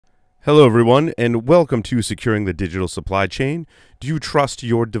Hello, everyone, and welcome to Securing the Digital Supply Chain. Do you trust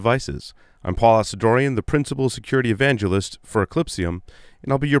your devices? I'm Paul Asadoorian, the Principal Security Evangelist for Eclypsium,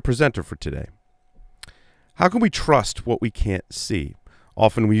 and I'll be your presenter for today. How can we trust what we can't see?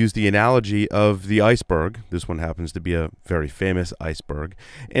 Often we use the analogy of the iceberg. This one happens to be a very famous iceberg,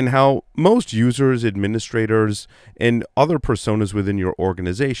 and how most users, administrators, and other personas within your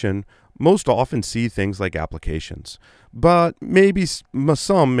organization most often see things like applications. But maybe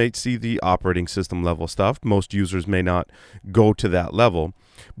some may see the operating system level stuff. Most users may not go to that level.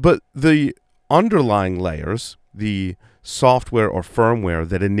 But the underlying layers, the software or firmware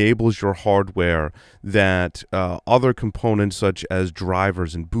that enables your hardware, that other components such as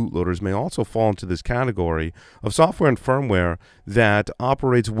drivers and bootloaders may also fall into this category of software and firmware that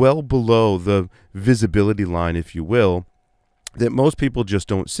operates well below the visibility line, if you will, that most people just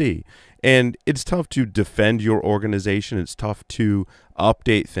don't see. And it's tough to defend your organization. It's tough to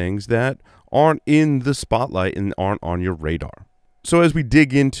update things that aren't in the spotlight and aren't on your radar. So as we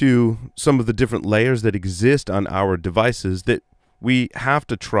dig into some of the different layers that exist on our devices that we have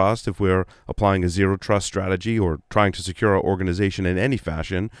to trust if we're applying a zero trust strategy or trying to secure our organization in any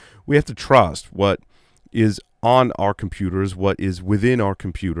fashion, we have to trust what is on our computers, what is within our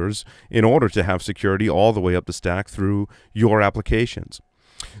computers, in order to have security all the way up the stack through your applications.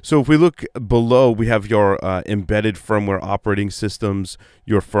 So if we look below, we have your embedded firmware operating systems,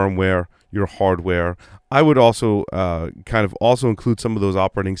 your firmware, your hardware. I would also also include some of those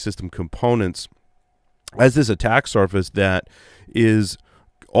operating system components as this attack surface that is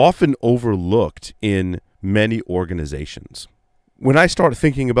often overlooked in many organizations. When I start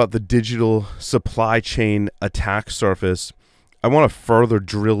thinking about the digital supply chain attack surface, I want to further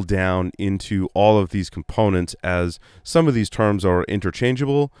drill down into all of these components, as some of these terms are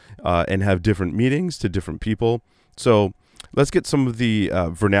interchangeable and have different meanings to different people. So let's get some of the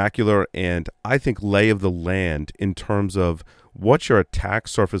vernacular and I think lay of the land in terms of what your attack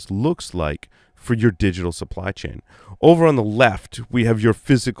surface looks like for your digital supply chain. Over on the left, we have your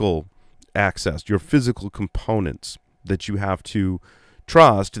physical access, your physical components that you have to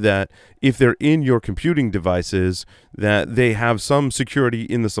trust that if they're in your computing devices, that they have some security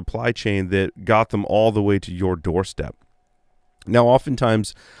in the supply chain that got them all the way to your doorstep. Now,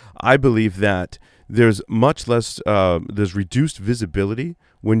 oftentimes, I believe that there's much less, there's reduced visibility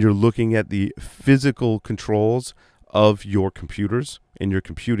when you're looking at the physical controls of your computers and your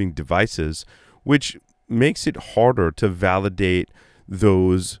computing devices, which makes it harder to validate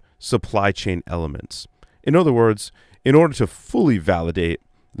those supply chain elements. In other words, in order to fully validate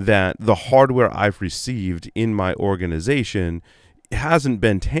that the hardware I've received in my organization hasn't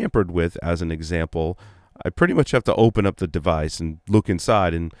been tampered with, as an example, I pretty much have to open up the device and look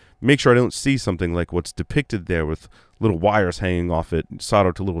inside and make sure I don't see something like what's depicted there with little wires hanging off it,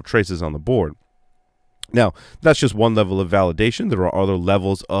 soldered to little traces on the board. Now, that's just one level of validation. There are other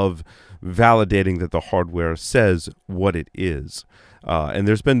levels of validating that the hardware says what it is. And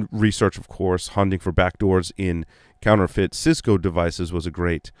there's been research, of course. Hunting for backdoors in counterfeit Cisco devices was a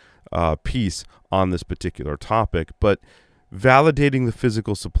great piece on this particular topic. But validating the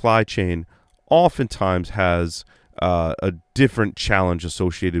physical supply chain oftentimes has a different challenge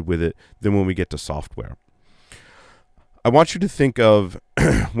associated with it than when we get to software. I want you to think of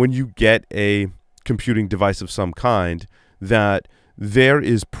when you get a computing device of some kind, that there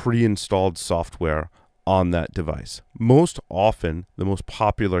is pre-installed software on that device. Most often, the most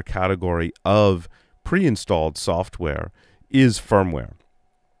popular category of pre-installed software is firmware.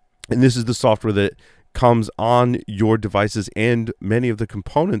 And this is the software that comes on your devices and many of the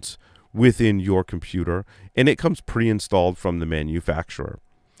components within your computer, and it comes pre-installed from the manufacturer.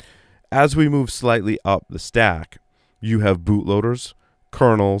 As we move slightly up the stack, you have bootloaders,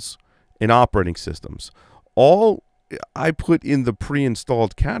 kernels, and operating systems. All I put in the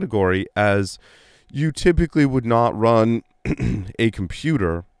pre-installed category, as you typically would not run a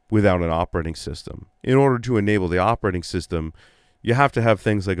computer without an operating system. In order to enable the operating system, you have to have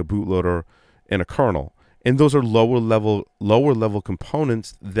things like a bootloader and a kernel. And those are lower level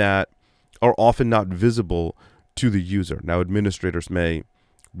components that are often not visible to the user. Now, administrators may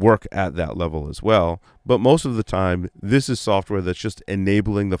work at that level as well, but most of the time, this is software that's just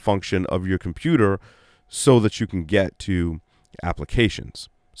enabling the function of your computer so that you can get to applications,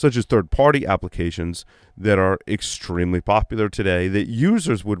 such as third-party applications that are extremely popular today that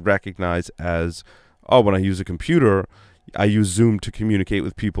users would recognize as, oh, when I use a computer, I use Zoom to communicate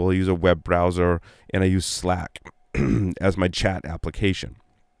with people, I use a web browser, and I use Slack as my chat application.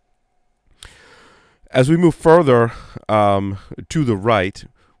 As we move further to the right,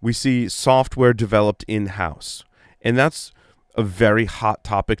 we see software developed in-house. And that's a very hot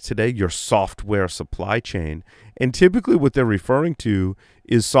topic today, your software supply chain. And typically what they're referring to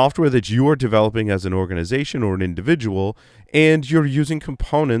is software that you are developing as an organization or an individual, and you're using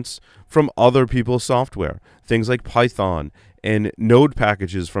components from other people's software. Things like Python and node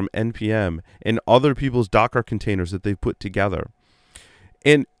packages from NPM and other people's Docker containers that they've put together.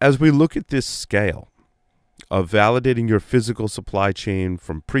 And as we look at this scale of validating your physical supply chain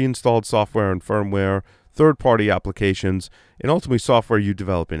from pre-installed software and firmware, third-party applications, and ultimately software you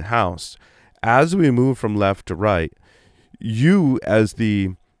develop in-house, as we move from left to right, you as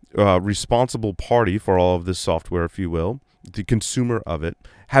the responsible party for all of this software, if you will, the consumer of it,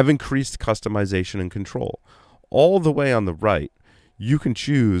 have increased customization and control. All the way on the right, you can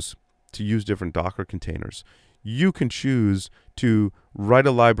choose to use different Docker containers. You can choose to write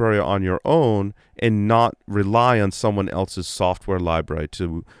a library on your own and not rely on someone else's software library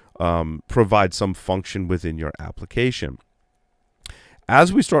to provide some function within your application.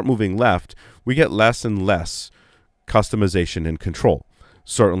 As we start moving left, we get less and less customization and control.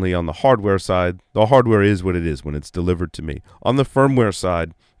 Certainly on the hardware side, the hardware is what it is when it's delivered to me. On the firmware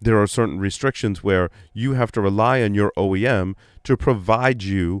side, there are certain restrictions where you have to rely on your OEM to provide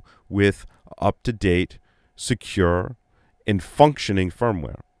you with up-to-date, secure, and functioning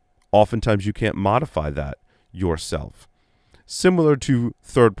firmware. Oftentimes you can't modify that yourself. Similar to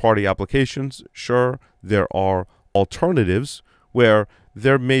third-party applications, sure, there are alternatives where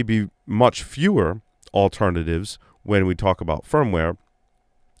there may be much fewer alternatives when we talk about firmware.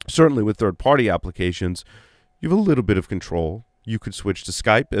 Certainly with third-party applications, you have a little bit of control. You could switch to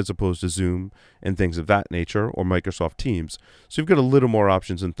Skype as opposed to Zoom and things of that nature, or Microsoft Teams. So you've got a little more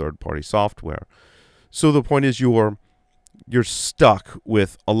options in third-party software. So the point is you're stuck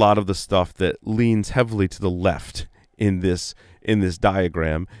with a lot of the stuff that leans heavily to the left in this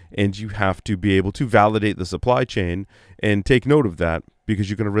diagram, and you have to be able to validate the supply chain and take note of that, because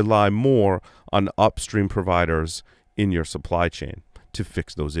you're going to rely more on upstream providers in your supply chain to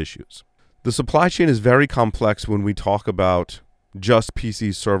fix those issues. The supply chain is very complex when we talk about just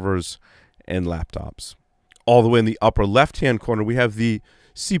PC servers and laptops. All the way in the upper left-hand corner, we have the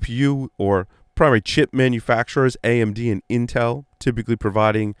CPU or primary chip manufacturers, AMD and Intel, typically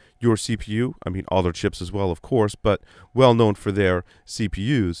providing your CPU. I mean, other chips as well, of course, but well known for their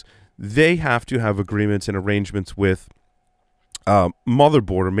CPUs. They have to have agreements and arrangements with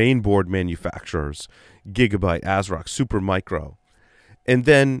motherboard or mainboard manufacturers, Gigabyte, ASRock, Supermicro. And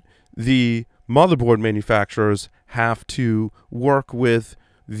then the motherboard manufacturers have to work with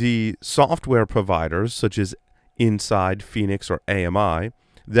the software providers, such as Inside, Phoenix, or AMI,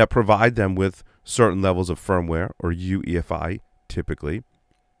 that provide them with certain levels of firmware, or UEFI typically.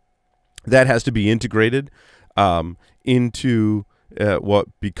 That has to be integrated into what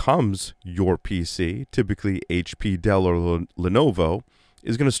becomes your PC. Typically HP, Dell, or Lenovo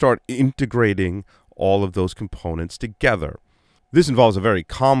is going to start integrating all of those components together. This involves a very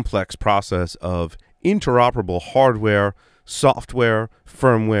complex process of interoperable hardware, software,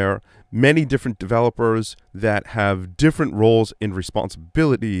 firmware, many different developers that have different roles and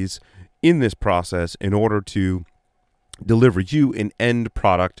responsibilities in this process in order to deliver you an end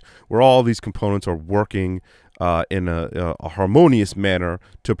product where all these components are working in a harmonious manner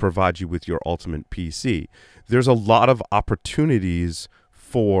to provide you with your ultimate PC. There's a lot of opportunities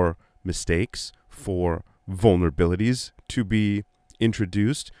for mistakes, for vulnerabilities to be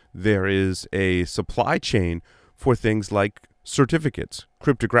introduced. There is a supply chain for things like certificates,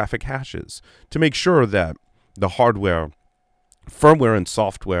 cryptographic hashes, to make sure that the hardware, firmware, and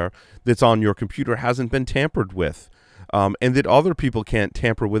software that's on your computer hasn't been tampered with, and that other people can't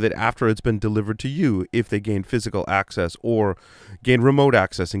tamper with it after it's been delivered to you if they gain physical access or gain remote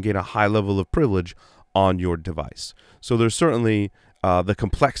access and gain a high level of privilege on your device. So there's certainly the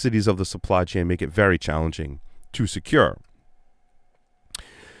complexities of the supply chain make it very challenging to secure.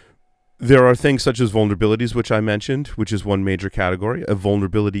 There are things such as vulnerabilities, which I mentioned, which is one major category. A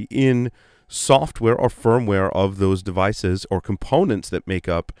vulnerability in software or firmware of those devices or components that make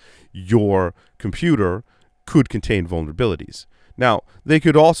up your computer could contain vulnerabilities. Now, they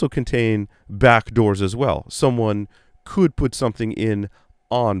could also contain backdoors as well. Someone could put something in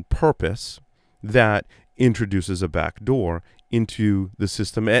on purpose that introduces a backdoor into the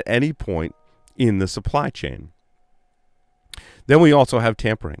system at any point in the supply chain. Then we also have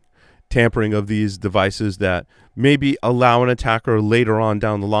tampering. Tampering of these devices that maybe allow an attacker later on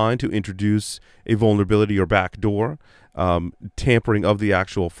down the line to introduce a vulnerability or backdoor. Tampering of the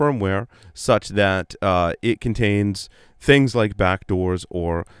actual firmware such that it contains things like backdoors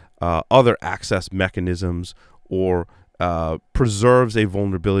or other access mechanisms, or preserves a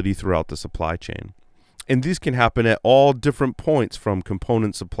vulnerability throughout the supply chain. And these can happen at all different points, from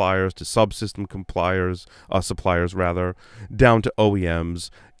component suppliers to subsystem suppliers rather, down to OEMs,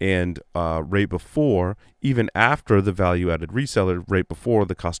 and right before, even after the value-added reseller, right before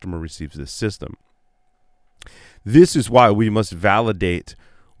the customer receives this system. This is why we must validate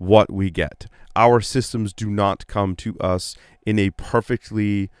what we get. Our systems do not come to us in a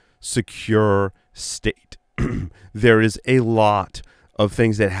perfectly secure state. There is a lot of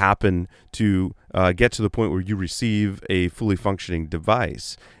things that happen to get to the point where you receive a fully functioning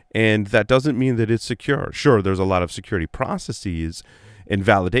device. And that doesn't mean that it's secure. Sure, there's a lot of security processes and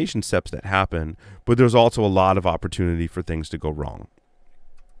validation steps that happen, but there's also a lot of opportunity for things to go wrong.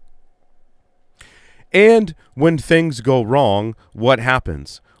 And when things go wrong, what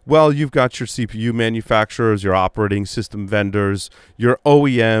happens? Well, you've got your CPU manufacturers, your operating system vendors, your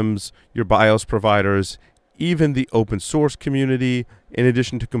OEMs, your BIOS providers, even the open source community, in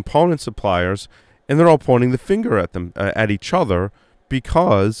addition to component suppliers, and they're all pointing the finger at them, at each other,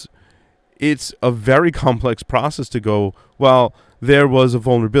 because it's a very complex process to go, well, there was a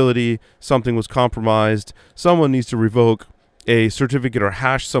vulnerability, something was compromised, someone needs to revoke a certificate or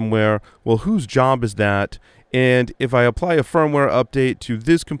hash somewhere. Well, whose job is that? And if I apply a firmware update to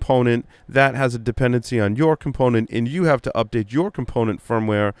this component, that has a dependency on your component, and you have to update your component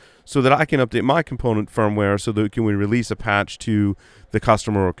firmware so that I can update my component firmware so that we release a patch to the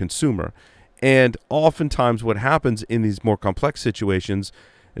customer or consumer. And oftentimes what happens in these more complex situations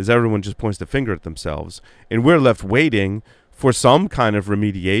is everyone just points the finger at themselves, and we're left waiting for some kind of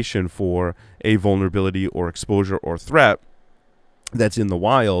remediation for a vulnerability or exposure or threat that's in the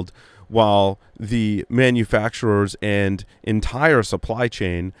wild, while the manufacturers and entire supply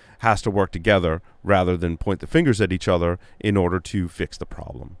chain has to work together rather than point the fingers at each other in order to fix the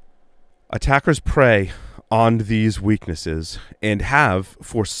problem. Attackers prey on these weaknesses and have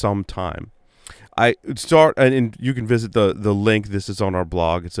for some time. And you can visit the link. This is on our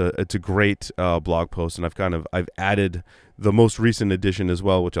blog. It's a great blog post, and I've added the most recent edition as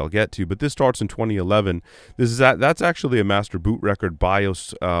well, which I'll get to. But this starts in 2011. That's actually a master boot record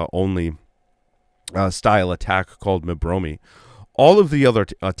BIOS only style attack called Mibromi. All of the other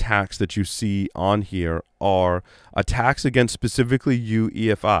attacks that you see on here are attacks against specifically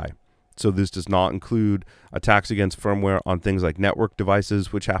UEFI. So this does not include attacks against firmware on things like network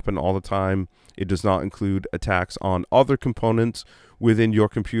devices, which happen all the time. It does not include attacks on other components within your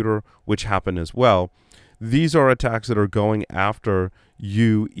computer, which happen as well. These are attacks that are going after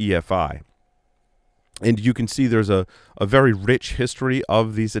UEFI. And you can see there's a very rich history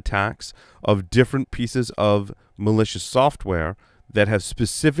of these attacks, of different pieces of malicious software that have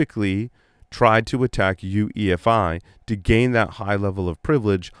specifically tried to attack UEFI to gain that high level of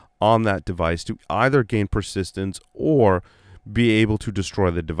privilege on that device, to either gain persistence or be able to destroy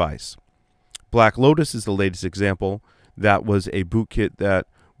the device. Black Lotus is the latest example. That was a bootkit that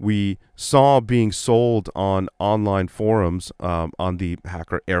we saw being sold on online forums, on the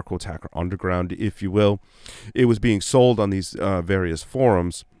air quotes, hacker underground, if you will. It was being sold on these various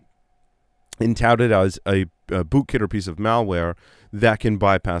forums and touted as a bootkit or piece of malware that can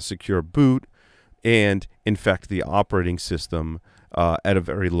bypass secure boot and infect the operating system at a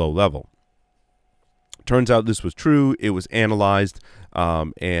very low level. Turns out this was true. It was analyzed,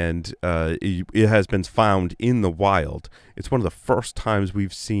 and it has been found in the wild. It's one of the first times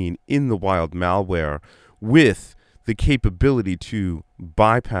we've seen in the wild malware with the capability to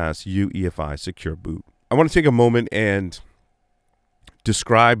bypass UEFI secure boot. I want to take a moment and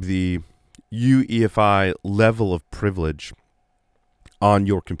describe the UEFI level of privilege on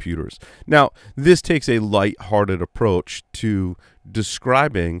your computers. Now, this takes a light-hearted approach to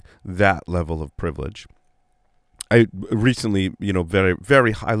describing that level of privilege. I recently, very,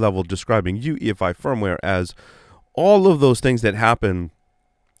 very high level describing UEFI firmware as all of those things that happen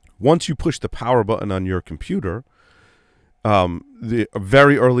once you push the power button on your computer. The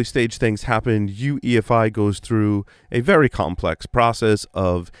very early stage things happen. UEFI goes through a very complex process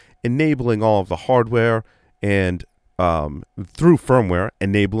of enabling all of the hardware and through firmware,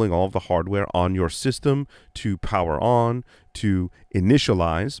 enabling all of the hardware on your system to power on, to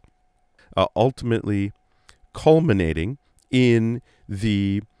initialize, ultimately culminating in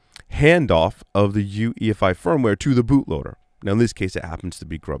the handoff of the UEFI firmware to the bootloader. Now, in this case, it happens to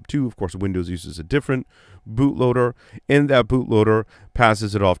be Grub 2. Of course, Windows uses a different bootloader, and that bootloader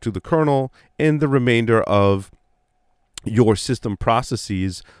passes it off to the kernel, and the remainder of your system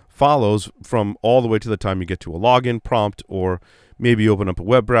processes follows from all the way to the time you get to a login prompt, or maybe open up a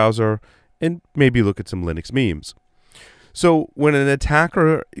web browser and maybe look at some Linux memes. So when an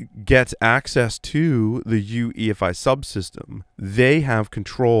attacker gets access to the UEFI subsystem, they have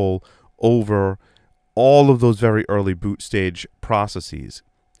control over all of those very early boot stage processes.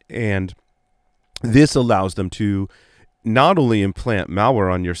 And this allows them to not only implant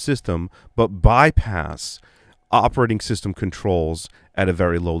malware on your system, but bypass operating system controls at a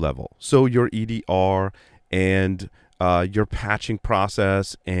very low level. So your EDR and your patching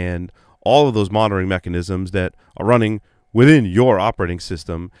process and all of those monitoring mechanisms that are running within your operating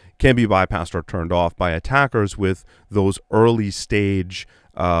system can be bypassed or turned off by attackers with those early stage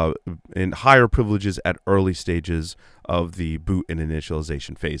and higher privileges at early stages of the boot and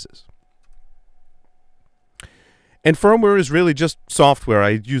initialization phases. And firmware is really just software.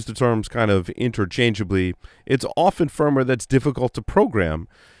 I use the terms kind of interchangeably. It's often firmware that's difficult to program.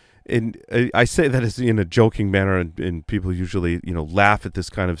 And I say that as in a joking manner, and people usually, laugh at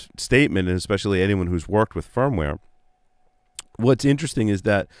this kind of statement, and especially anyone who's worked with firmware. What's interesting is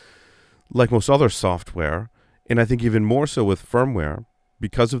that, like most other software, and I think even more so with firmware,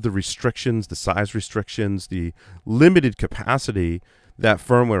 because of the restrictions, the size restrictions, the limited capacity that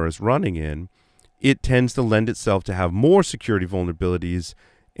firmware is running in, it tends to lend itself to have more security vulnerabilities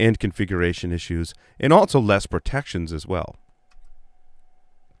and configuration issues, and also less protections as well.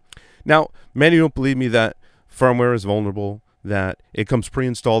 Now, many don't believe me that firmware is vulnerable, that it comes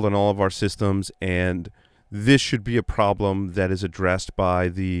pre-installed on all of our systems, and this should be a problem that is addressed by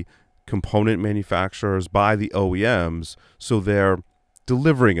the component manufacturers, by the OEMs, so they're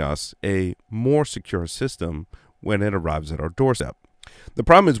delivering us a more secure system when it arrives at our doorstep. The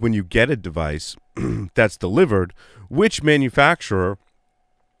problem is when you get a device that's delivered, which manufacturer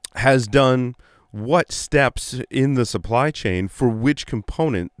has done what steps in the supply chain for which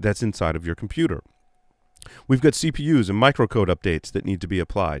component that's inside of your computer. We've got CPUs and microcode updates that need to be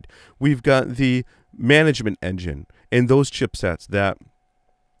applied. We've got the management engine and those chipsets that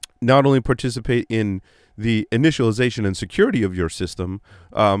not only participate in the initialization and security of your system,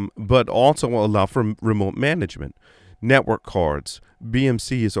 but also allow for remote management. Network cards,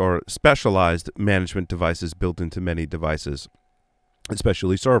 BMCs are specialized management devices built into many devices,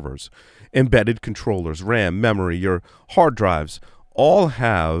 especially servers. Embedded controllers, RAM, memory, your hard drives, all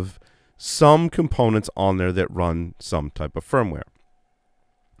have some components on there that run some type of firmware.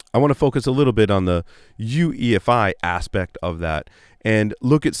 I want to focus a little bit on the UEFI aspect of that and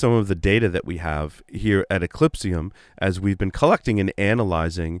look at some of the data that we have here at Eclypsium as we've been collecting and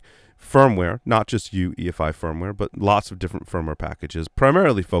analyzing firmware, not just UEFI firmware, but lots of different firmware packages,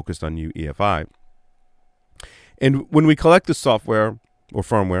 primarily focused on UEFI. And when we collect the software or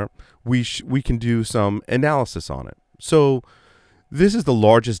firmware, we can do some analysis on it. So this is the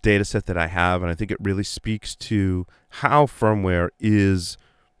largest data set that I have, and I think it really speaks to how firmware is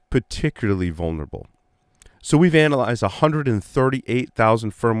particularly vulnerable. So we've analyzed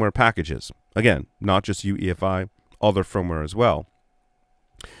 138,000 firmware packages. Again, not just UEFI, other firmware as well.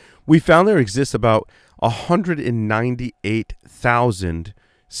 We found there exists about 198,000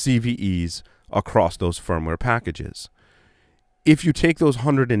 CVEs across those firmware packages. If you take those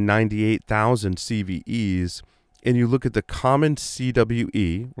 198,000 CVEs and you look at the common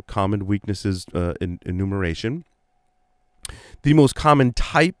CWE, or common weaknesses enumeration, the most common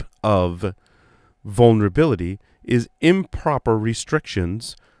type of vulnerability is improper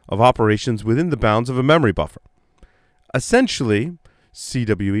restrictions of operations within the bounds of a memory buffer. Essentially,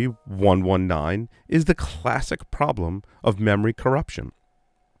 CWE 119 is the classic problem of memory corruption,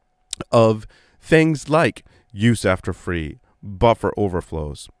 of things like use after free, buffer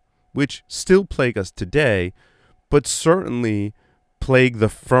overflows, which still plague us today, but certainly plague the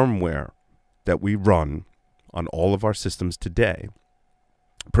firmware that we run on all of our systems today,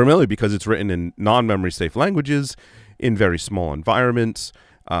 primarily because it's written in non-memory safe languages, in very small environments,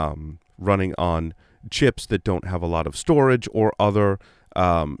 running on chips that don't have a lot of storage or other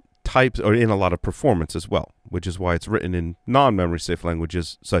types, or in a lot of performance as well, which is why it's written in non-memory safe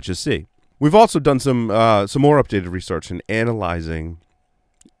languages such as C. We've also done some more updated research in analyzing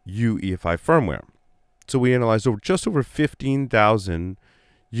UEFI firmware. So we analyzed just over 15,000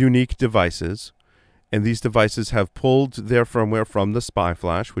 unique devices, and these devices have pulled their firmware from the SPI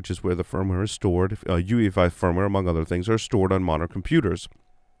flash, which is where the firmware is stored. UEFI firmware, among other things, are stored on modern computers.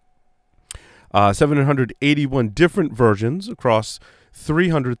 781 different versions across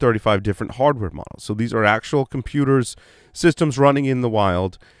 335 different hardware models. So these are actual computers, systems running in the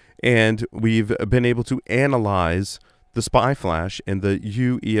wild, and we've been able to analyze the SPI flash and the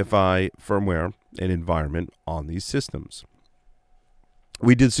UEFI firmware and environment on these systems.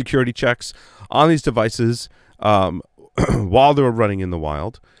 We did security checks on these devices while they were running in the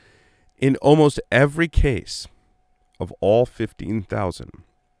wild. In almost every case of all 15,000,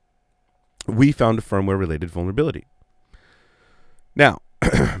 we found a firmware-related vulnerability. Now,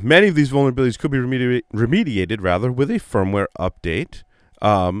 Many of these vulnerabilities could be remediated rather with a firmware update,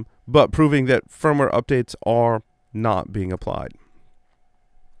 but proving that firmware updates are not being applied.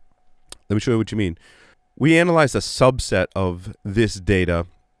 Let me show you what you mean. We analyzed a subset of this data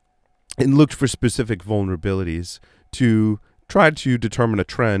and looked for specific vulnerabilities to try to determine a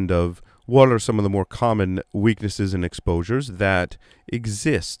trend of what are some of the more common weaknesses and exposures that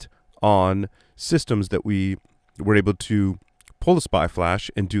exist on systems that we were able to pull the spy flash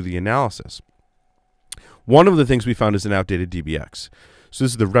and do the analysis. One of the things we found is an outdated DBX. So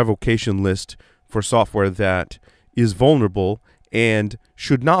this is the revocation list for software that is vulnerable and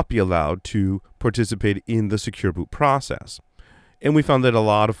should not be allowed to participate in the secure boot process. And we found that a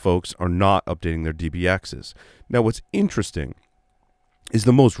lot of folks are not updating their DBXs. Now, what's interesting is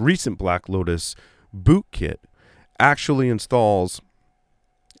the most recent Black Lotus boot kit actually installs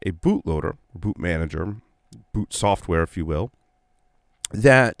a bootloader, boot manager, boot software, if you will,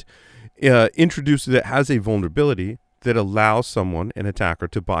 that has a vulnerability that allows someone, an attacker,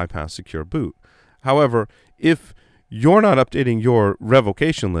 to bypass secure boot. However, if you're not updating your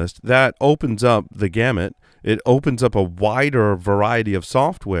revocation list, that opens up the gamut. It opens up a wider variety of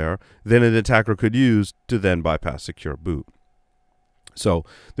software than an attacker could use to then bypass secure boot. So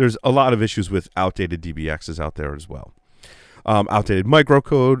there's a lot of issues with outdated DBXs out there as well. Outdated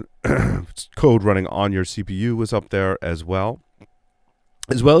microcode, code running on your CPU was up there as well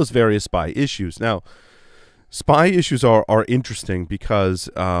as various spy issues. Now, spy issues are interesting because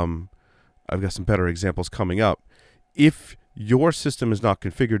I've got some better examples coming up. If your system is not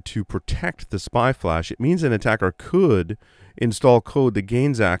configured to protect the spy flash, it means an attacker could install code that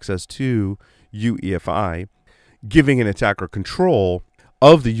gains access to UEFI, giving an attacker control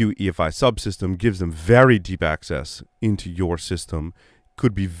of the UEFI subsystem, gives them very deep access into your system.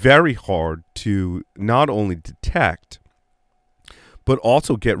 Could be very hard to not only detect, but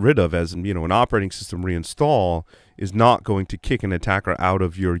also get rid of, as an operating system reinstall is not going to kick an attacker out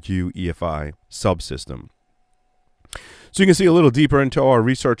of your UEFI subsystem. So you can see a little deeper into our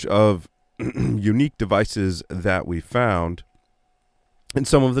research of unique devices that we found and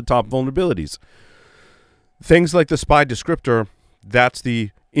some of the top vulnerabilities. Things like the spy descriptor, that's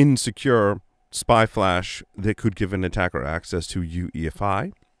the insecure spy flash that could give an attacker access to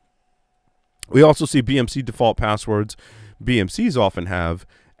UEFI. We also see BMC default passwords. BMCs often have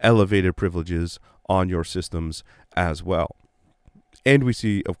elevated privileges on your systems as well. And we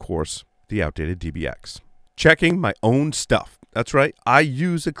see, of course, the outdated DBX. Checking my own stuff. That's right. I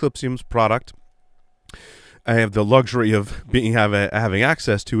use Eclypsium's product. I have the luxury of having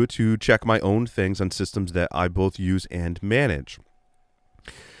access to it to check my own things on systems that I both use and manage.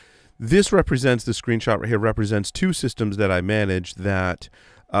 This represents, the screenshot right here represents two systems that I manage that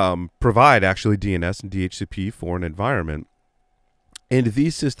provide actually DNS and DHCP for an environment. And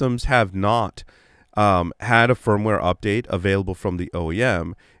these systems have not had a firmware update available from the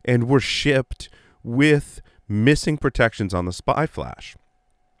OEM and were shipped with missing protections on the spy flash.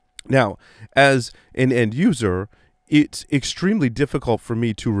 Now, as an end user, it's extremely difficult for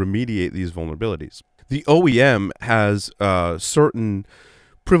me to remediate these vulnerabilities. The OEM has certain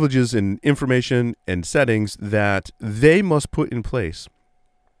privileges and information and settings that they must put in place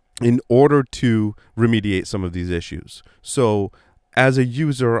in order to remediate some of these issues. So as a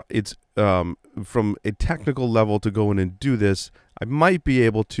user, it's from a technical level to go in and do this, I might be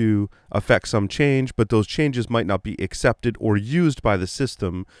able to affect some change, but those changes might not be accepted or used by the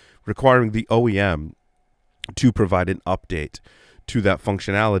system, requiring the OEM to provide an update to that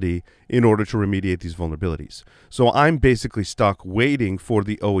functionality in order to remediate these vulnerabilities. So I'm basically stuck waiting for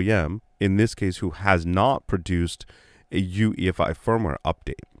the OEM, in this case, who has not produced a UEFI firmware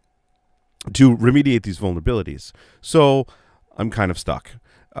update, to remediate these vulnerabilities. So I'm kind of stuck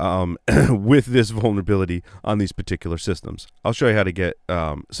with this vulnerability on these particular systems. I'll show you how to get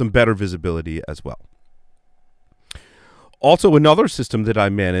some better visibility as well. Also, another system that I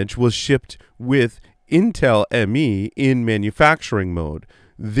manage was shipped with Intel ME in manufacturing mode.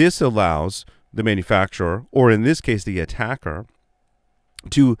 This allows the manufacturer, or in this case the attacker,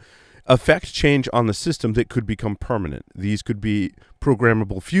 to affect change on the system that could become permanent. These could be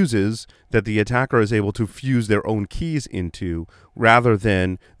programmable fuses that the attacker is able to fuse their own keys into rather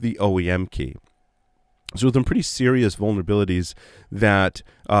than the OEM key. So some pretty serious vulnerabilities that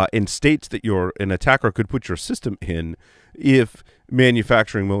in states that an attacker could put your system in if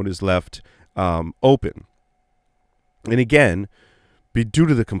manufacturing mode is left open. And again, due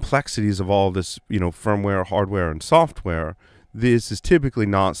to the complexities of all this, firmware, hardware, and software, this is typically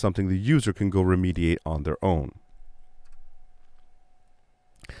not something the user can go remediate on their own.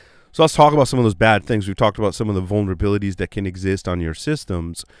 So let's talk about some of those bad things. We've talked about some of the vulnerabilities that can exist on your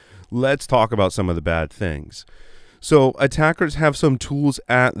systems. Let's talk about some of the bad things. So attackers have some tools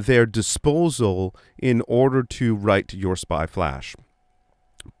at their disposal in order to write your spy flash.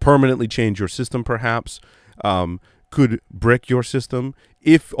 Permanently change your system, perhaps. Could brick your system.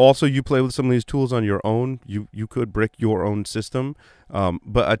 If also you play with some of these tools on your own, you could brick your own system.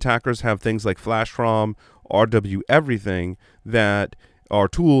 But attackers have things like flash ROM, RW everything that are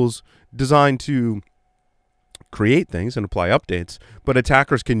tools designed to create things and apply updates, but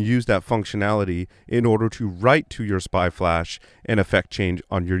attackers can use that functionality in order to write to your spy flash and affect change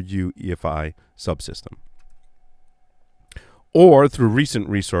on your UEFI subsystem. Or through recent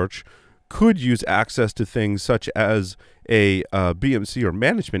research, could use access to things such as a BMC or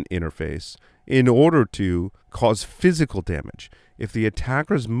management interface in order to cause physical damage. If the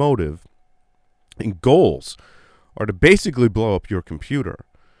attacker's motive and goals are to basically blow up your computer,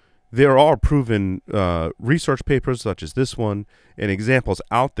 there are proven research papers such as this one and examples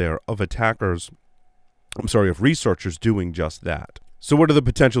out there of of researchers doing just that. So what are the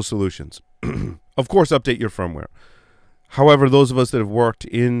potential solutions? Of course, update your firmware. However, those of us that have worked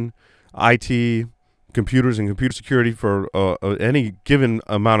in IT, computers, and computer security for any given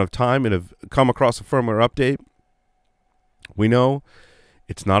amount of time and have come across a firmware update, we know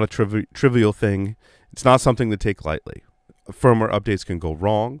it's not a trivial thing. It's not something to take lightly. Firmware updates can go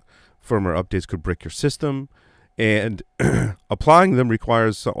wrong. Firmware updates could brick your system, and applying them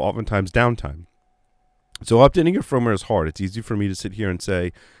requires oftentimes downtime. So updating your firmware is hard. It's easy for me to sit here and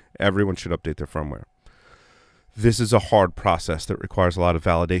say everyone should update their firmware. This is a hard process that requires a lot of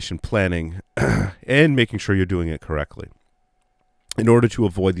validation, planning, and making sure you're doing it correctly in order to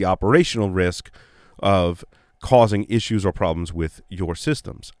avoid the operational risk of causing issues or problems with your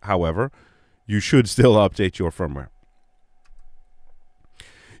systems. However, you should still update your firmware.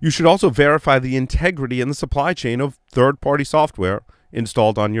 You should also verify the integrity and the supply chain of third-party software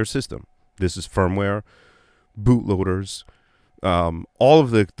installed on your system. This is firmware, bootloaders, all of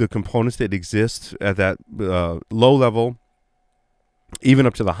the components that exist at that low level, even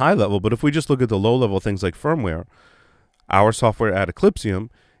up to the high level. But if we just look at the low level things like firmware, our software at Eclypsium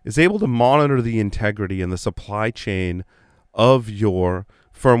is able to monitor the integrity and the supply chain of your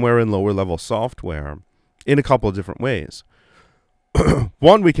firmware and lower level software in a couple of different ways.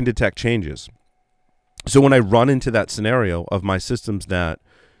 One, we can detect changes. So when I run into that scenario of my systems that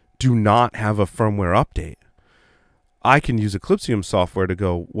do not have a firmware update, I can use Eclypsium software to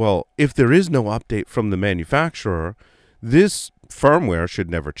go, well, if there is no update from the manufacturer, this firmware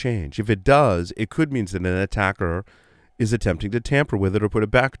should never change. If it does, it could mean that an attacker is attempting to tamper with it or put a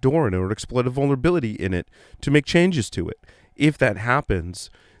backdoor in it or exploit a vulnerability in it to make changes to it. If that happens,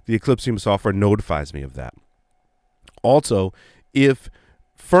 the Eclypsium software notifies me of that. Also, if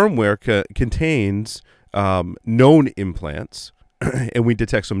firmware contains known implants and we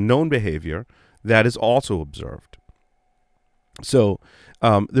detect some known behavior, that is also observed. So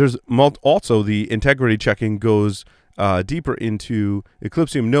there's also the integrity checking goes deeper into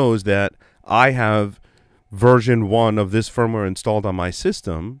Eclypsium knows that I have version 1 of this firmware installed on my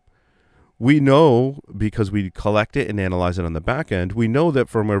system. We know, because we collect it and analyze it on the back end, we know that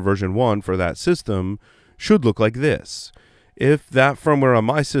firmware version 1 for that system should look like this. If that firmware on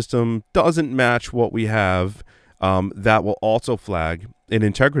my system doesn't match what we have, that will also flag an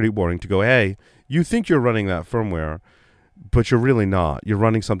integrity warning to go, hey, you think you're running that firmware, but you're really not. You're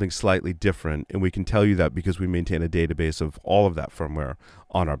running something slightly different, and we can tell you that because we maintain a database of all of that firmware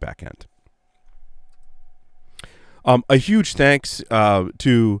on our back end. A huge thanks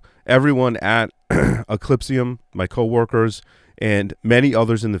to everyone at Eclypsium, my coworkers, and many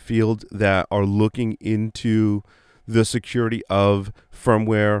others in the field that are looking into the security of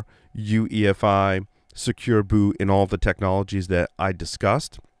firmware, UEFI, secure boot, and all the technologies that I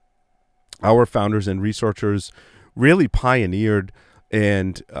discussed. Our founders and researchers really pioneered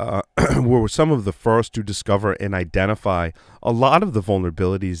and were some of the first to discover and identify a lot of the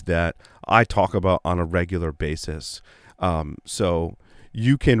vulnerabilities that I talk about on a regular basis. So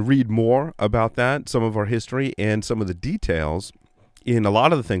you can read more about that, some of our history, and some of the details in a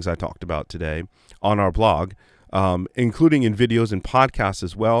lot of the things I talked about today on our blog, including in videos and podcasts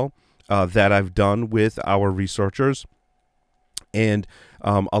as well that I've done with our researchers. And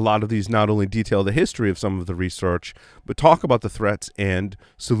a lot of these not only detail the history of some of the research, but talk about the threats and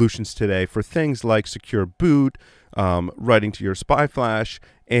solutions today for things like secure boot, writing to your spy flash,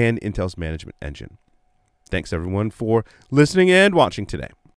 and Intel's management engine. Thanks, everyone, for listening and watching today.